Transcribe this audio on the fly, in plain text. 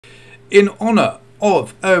In honour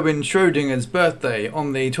of Erwin Schrödinger's birthday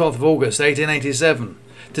on the 12th of August 1887,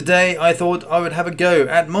 today I thought I would have a go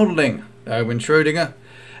at modelling Erwin Schrödinger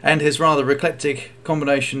and his rather eclectic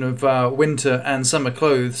combination of winter and summer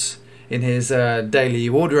clothes in his daily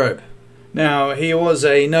wardrobe. Now, he was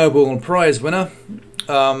a Nobel Prize winner.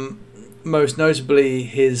 Most notably,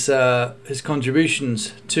 his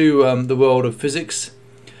contributions to the world of physics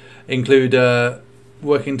include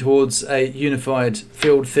working towards a unified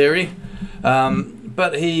field theory,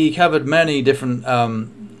 but he covered many different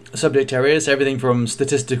subject areas, everything from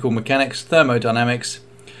statistical mechanics, thermodynamics,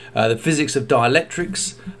 the physics of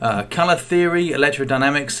dielectrics, colour theory,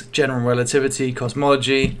 electrodynamics, general relativity,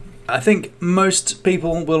 cosmology. I think most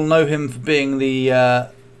people will know him for being the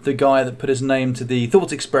guy that put his name to the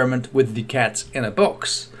thought experiment with the cat in a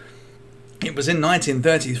box. It was in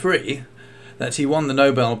 1933 that he won the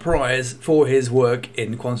Nobel Prize for his work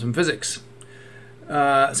in quantum physics.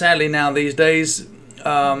 Sadly, now these days,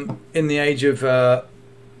 in the age of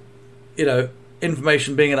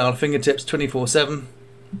information being at our fingertips 24/7,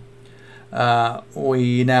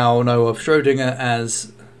 we now know of Schrödinger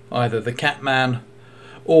as either the cat man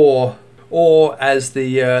or as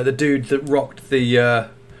the dude that rocked the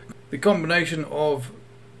combination of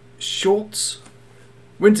shorts,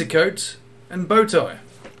 winter coat, and bow tie.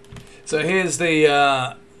 So here's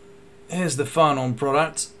the final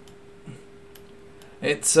product.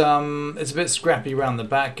 It's a bit scrappy around the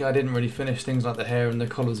back. I didn't really finish things like the hair, and the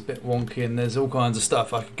collar's a bit wonky, and there's all kinds of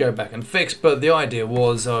stuff I could go back and fix. But the idea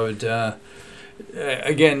was I would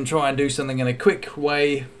again try and do something in a quick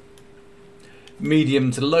way,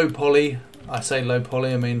 medium to low poly. I say low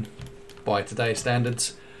poly, I mean by today's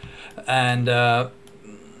standards, and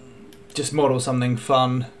just model something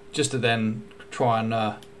fun, just to then try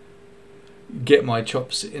and get my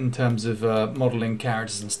chops in terms of modelling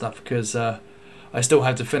characters and stuff, because I still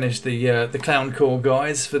have to finish the Clown Core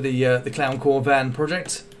guys for the Clown Core van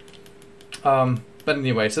project. But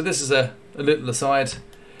anyway, so this is a little aside,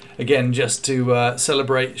 again, just to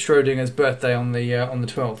celebrate Schrödinger's birthday on the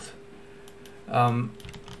 12th.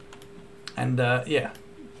 Yeah.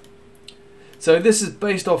 So this is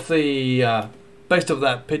based off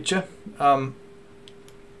that picture. Hands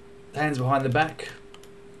behind the back,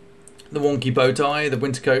 the wonky bow tie, the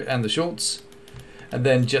winter coat, and the shorts, and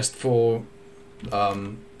then just for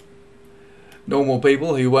normal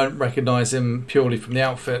people who won't recognise him purely from the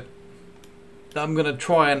outfit, I'm going to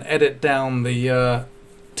try and edit down the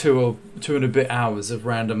 2 and a bit hours of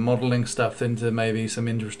random modelling stuff into maybe some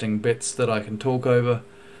interesting bits that I can talk over.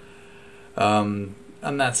 And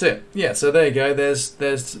that's it. Yeah, so there you go.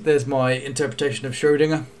 There's my interpretation of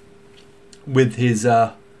Schrödinger with his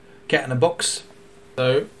cat in a box.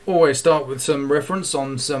 So always start with some reference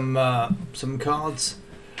on some cards,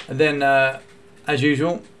 and then as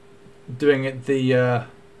usual, doing it the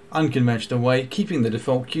unconventional way, keeping the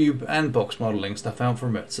default cube and box modelling stuff out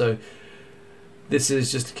from it. So this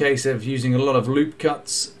is just a case of using a lot of loop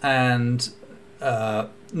cuts and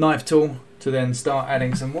knife tool to then start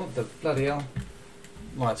adding some, what the bloody hell,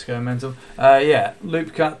 lights going mental, yeah,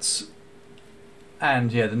 loop cuts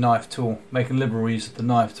and yeah, the knife tool, making liberal use of the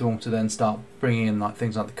knife tool to then start bringing in like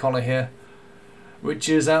things like the collar here, which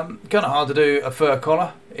is kind of hard to do a fur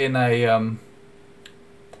collar in a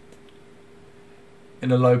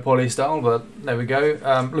low poly style, but there we go.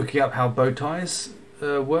 Looking up how bow ties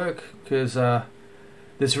work, because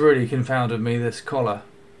this really confounded me, this collar,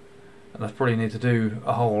 and I probably need to do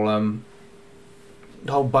a whole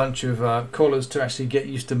bunch of collars to actually get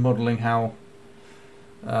used to modelling how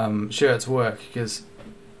shirts work, because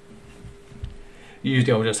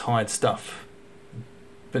usually I'll just hide stuff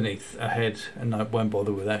beneath a head and I won't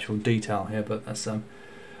bother with actual detail here. But that's oh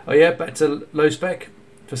yeah, back to low spec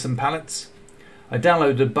for some palettes. I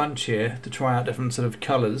downloaded a bunch here to try out different sort of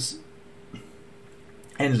colours.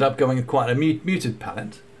 Ended up going with quite a muted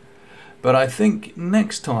palette, but I think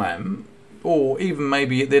next time, or even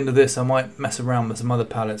maybe at the end of this, I might mess around with some other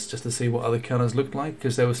palettes just to see what other colours look like,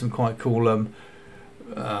 because there was some quite cool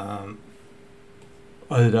I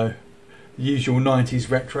don't know, the usual 90s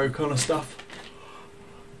retro kind of stuff.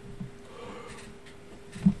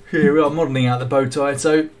 Here we are modelling out the bow tie.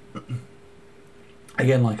 So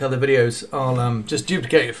again, like other videos, I'll just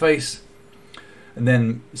duplicate your face and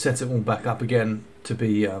then set it all back up again to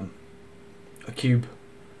be a cube,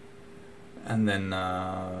 and then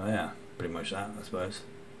yeah, pretty much that, I suppose.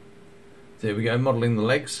 So here we go, modelling the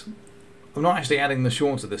legs. I'm not actually adding the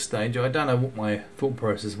shorts at this stage. I don't know what my thought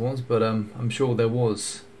process was, but I'm sure there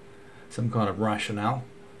was some kind of rationale.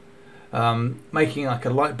 Making like a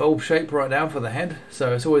light bulb shape right now for the head,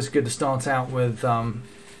 so it's always good to start out with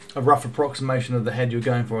a rough approximation of the head you're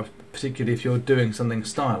going for, particularly if you're doing something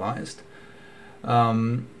stylized.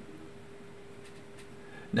 Now,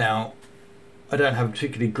 I don't have a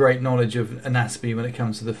particularly great knowledge of anatomy when it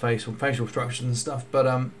comes to the face or facial structures and stuff,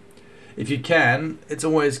 but if you can, it's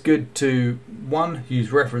always good to, one,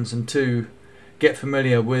 use reference, and two, get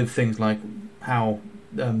familiar with things like how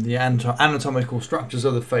the anatomical structures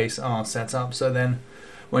of the face are set up, so then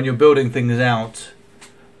when you're building things out,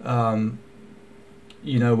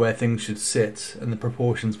 you know where things should sit and the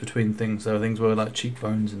proportions between things, so things were like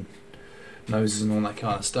cheekbones and noses and all that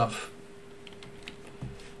kind of stuff.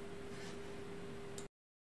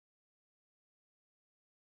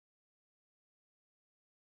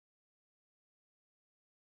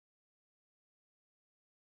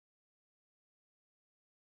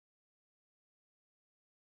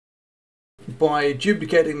 By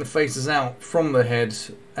duplicating the faces out from the head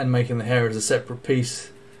and making the hair as a separate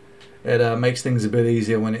piece, it makes things a bit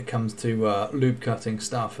easier when it comes to loop cutting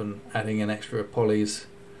stuff and adding in extra polys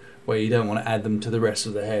where you don't want to add them to the rest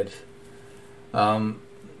of the head.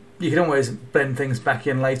 You can always blend things back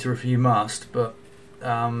in later if you must, but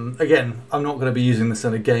again, I'm not going to be using this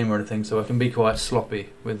in a game or anything, so I can be quite sloppy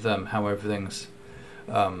with how everything's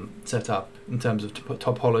set up in terms of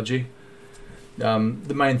topology.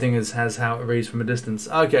 The main thing is how it reads from a distance.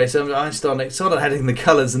 Okay, so I started adding the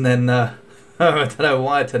colours, and then I don't know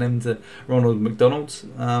why I turned him to Ronald McDonald's.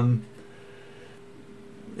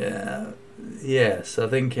 Yes, I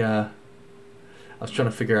think I was trying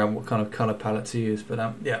to figure out what kind of colour palette to use, but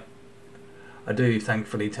yeah, I do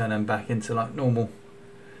thankfully turn them back into like normal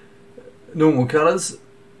colours.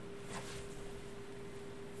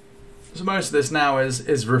 So most of this now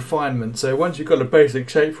is refinement. So once you've got a basic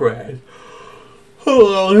shape for a head.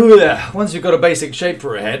 Once you've got a basic shape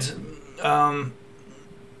for a head,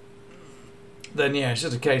 then yeah, it's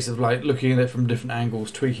just a case of like looking at it from different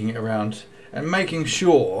angles, tweaking it around, and making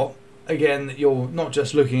sure, again, that you're not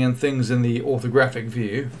just looking at things in the orthographic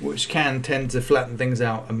view, which can tend to flatten things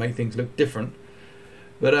out and make things look different,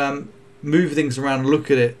 but move things around and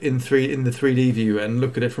look at it in the 3D view and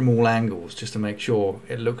look at it from all angles just to make sure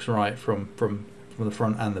it looks right from the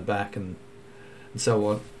front and the back and so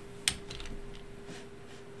on.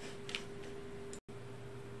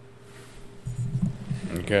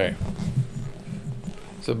 Okay,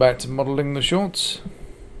 so back to modelling the shorts,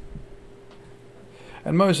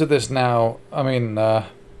 and most of this now, I mean, the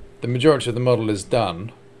majority of the model is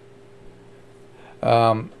done.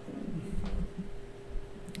 So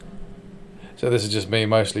this is just me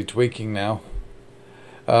mostly tweaking now,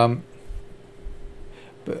 but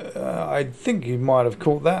I think you might have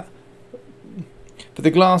caught that. For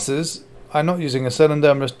the glasses, I'm not using a cylinder,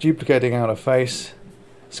 I'm just duplicating out a face,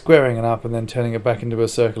 squaring it up and then turning it back into a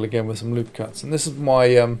circle again with some loop cuts. And this is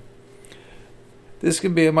why this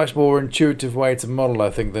can be a much more intuitive way to model,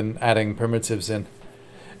 I think, than adding primitives in,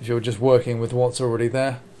 if you're just working with what's already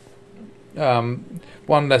there.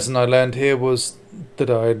 One lesson I learned here was that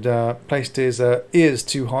I'd placed his ears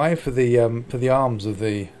too high for the arms of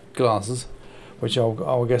the glasses, which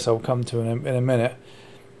I guess I'll come to in a minute.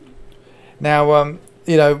 Now,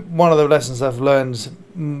 you know, one of the lessons I've learned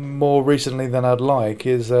more recently than I'd like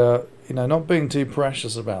is, you know, not being too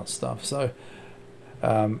precious about stuff. So,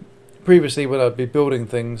 previously when I'd be building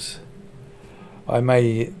things, I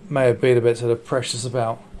may have been a bit sort of precious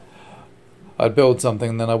about. I'd build something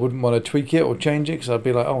and then I wouldn't want to tweak it or change it because I'd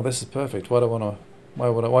be like, oh, this is perfect. Why do I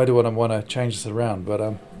want to change this around?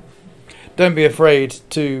 But don't be afraid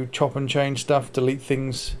to chop and change stuff, delete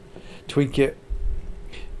things, tweak it.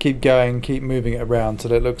 Keep going, keep moving it around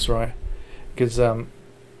till it looks right, because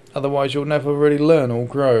otherwise you'll never really learn or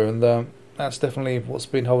grow, and that's definitely what's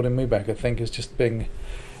been holding me back, I think, is just being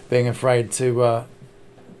afraid to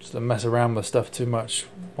mess around with stuff too much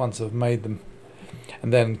once I've made them,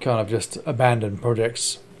 and then kind of just abandon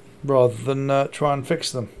projects rather than try and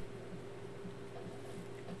fix them.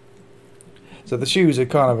 So the shoes are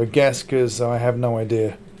kind of a guess because I have no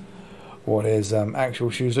idea what his actual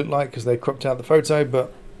shoes look like because they cropped out the photo,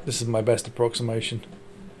 but this is my best approximation.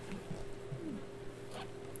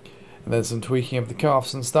 And then some tweaking of the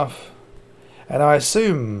calves and stuff. And I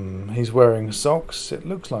assume he's wearing socks. It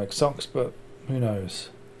looks like socks, but who knows?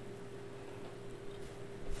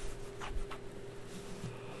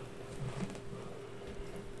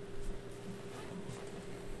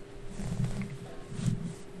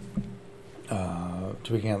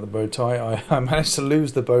 Tweaking out the bow tie. I managed to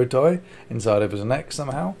lose the bow tie inside of his neck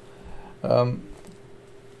somehow. And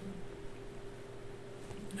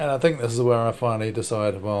I think this is where I finally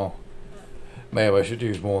decided, well, maybe I should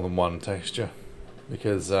use more than one texture,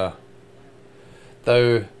 because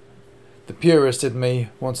though The purist in me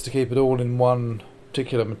wants to keep it all in one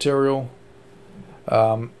particular material.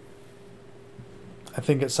 I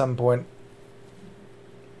think at some point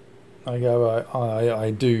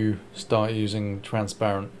I do start using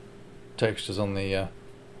transparent textures on the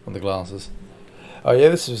glasses. Oh yeah,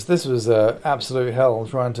 this was absolute hell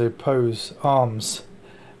trying to pose arms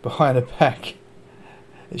behind a back.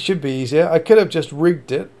 It should be easier. I could have just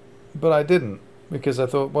rigged it, but I didn't because I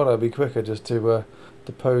thought, well, it'd be quicker just to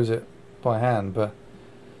pose it by hand. But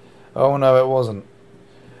oh no, it wasn't.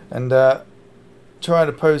 And trying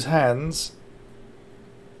to pose hands,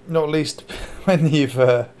 not least when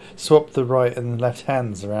you've swapped the right and left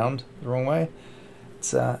hands around the wrong way,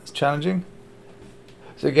 it's challenging.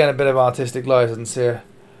 So again, a bit of artistic license here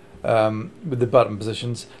with the button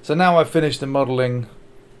positions. So now I've finished the modelling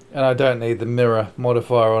and I don't need the mirror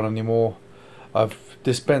modifier on anymore. I've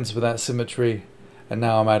dispensed with that symmetry and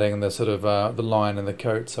now I'm adding the sort of the line in the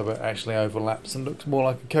coat so it actually overlaps and looks more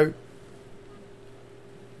like a coat.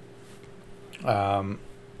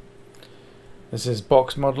 This is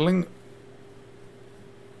box modelling.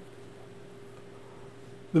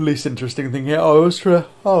 The least interesting thing here. I was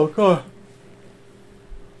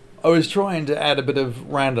trying to add a bit of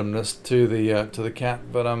randomness to the cat,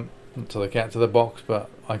 but to the box, but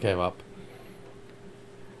I gave up.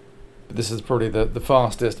 But this is probably the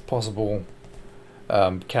fastest possible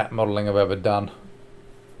cat modelling I've ever done.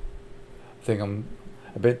 I think I'm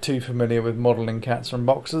a bit too familiar with modelling cats from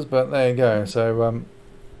boxes, but there you go. So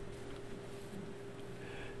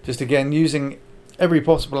just again using every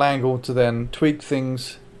possible angle to then tweak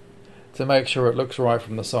things to make sure it looks right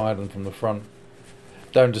from the side and from the front.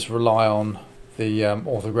 Don't just rely on the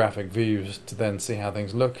orthographic views to then see how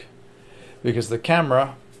things look, because the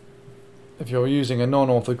camera, if you're using a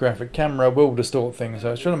non-orthographic camera, will distort things.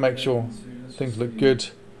 So it's trying to make sure things look good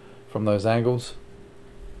from those angles.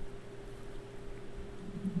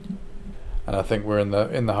 And I think we're in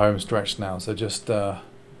the home stretch now. So just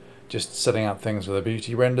setting up things with the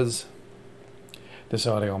beauty renders,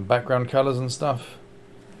 deciding on background colors and stuff.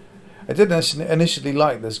 I didn't initially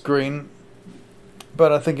like this green,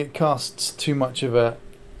 but I think it casts too much of a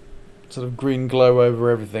sort of green glow over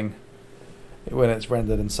everything when it's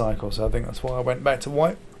rendered in cycle, so I think that's why I went back to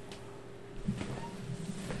white.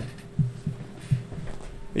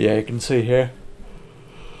 Yeah, you can see here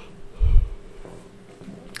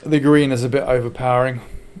the green is a bit overpowering.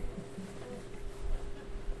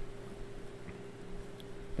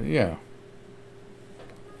 But yeah,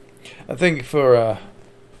 I think for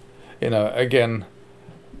again,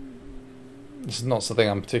 this is not something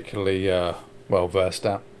I'm particularly well versed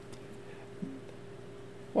at.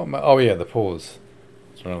 Oh yeah, the pause.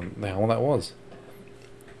 I don't know what that was.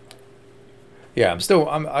 Yeah, I've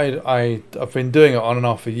been doing it on and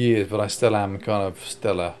off for years, but I still am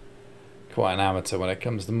quite an amateur when it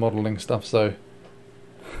comes to modelling stuff. So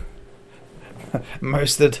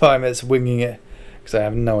most of the time it's winging it because I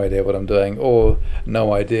have no idea what I'm doing or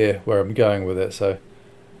no idea where I'm going with it. So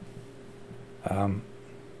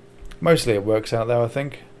mostly it works out though, I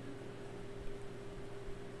think.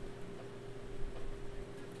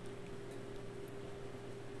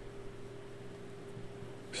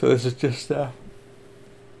 So this is just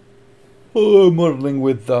modelling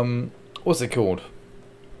with what's it called?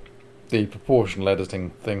 The proportional editing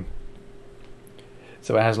thing.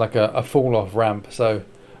 So it has like a fall off ramp, so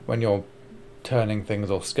when you're turning things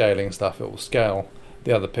or scaling stuff, it will scale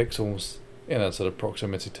the other pixels in a sort of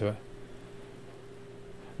proximity to it.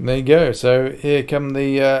 And there you go. So here come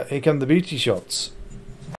the beauty shots.